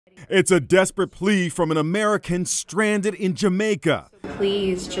It's a desperate plea from an American stranded in Jamaica.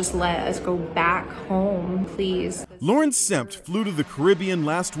 Please just let us go back home, please. Lauren Senft flew to the Caribbean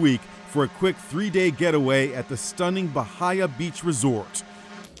last week for a quick 3-day getaway at the stunning Bahia Beach Resort.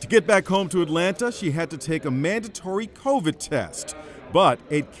 To get back home to Atlanta, she had to take a mandatory COVID test, but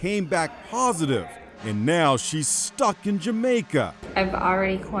it came back positive, and now she's stuck in Jamaica. I've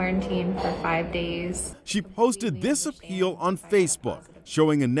already quarantined for 5 days. She posted this appeal on Facebook,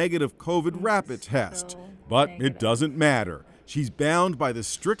 showing a negative COVID rapid test, but it doesn't matter. She's bound by the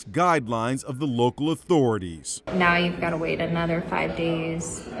strict guidelines of the local authorities. Now you've got to wait another 5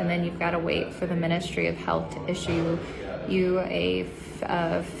 days, and then you've got to wait for the Ministry of Health to issue you a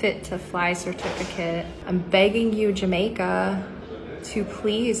fit to fly certificate. I'm begging you, Jamaica, to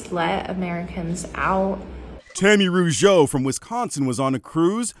please let Americans out. Tammy Rougeau from Wisconsin was on a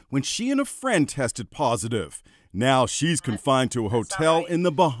cruise when she and a friend tested positive. Now she's confined to a hotel in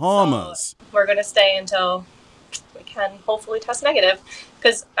the Bahamas. So we're going to stay until we can hopefully test negative,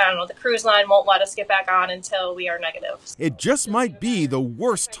 because, I don't know, the cruise line won't let us get back on until we are negative. It just might be the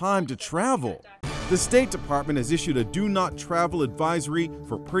worst time to travel. The State Department has issued a do not travel advisory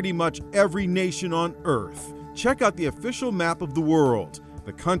for pretty much every nation on Earth. Check out the official map of the world.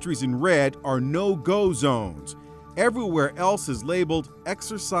 The countries in red are no-go zones. Everywhere else is labeled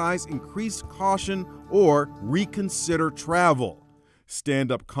exercise increased caution or reconsider travel.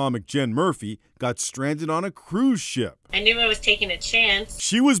 Stand-up comic Jen Murphy got stranded on a cruise ship. I knew I was taking a chance.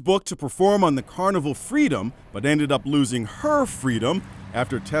 She was booked to perform on the Carnival Freedom, but ended up losing her freedom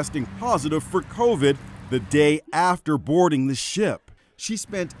after testing positive for COVID the day after boarding the ship. She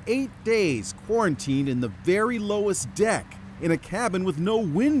spent 8 days quarantined in the very lowest deck in a cabin with no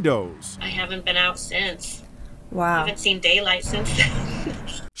windows. I haven't been out since. Wow. I haven't seen daylight since then.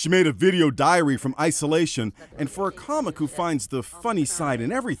 She made a video diary from isolation, and for a comic who finds the funny side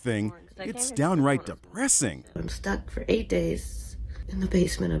in everything, it's downright depressing. I'm stuck for 8 days in the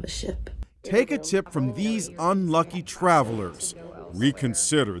basement of a ship. Take a tip from these unlucky travelers.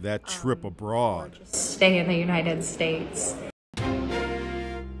 Reconsider that trip abroad. Stay in the United States.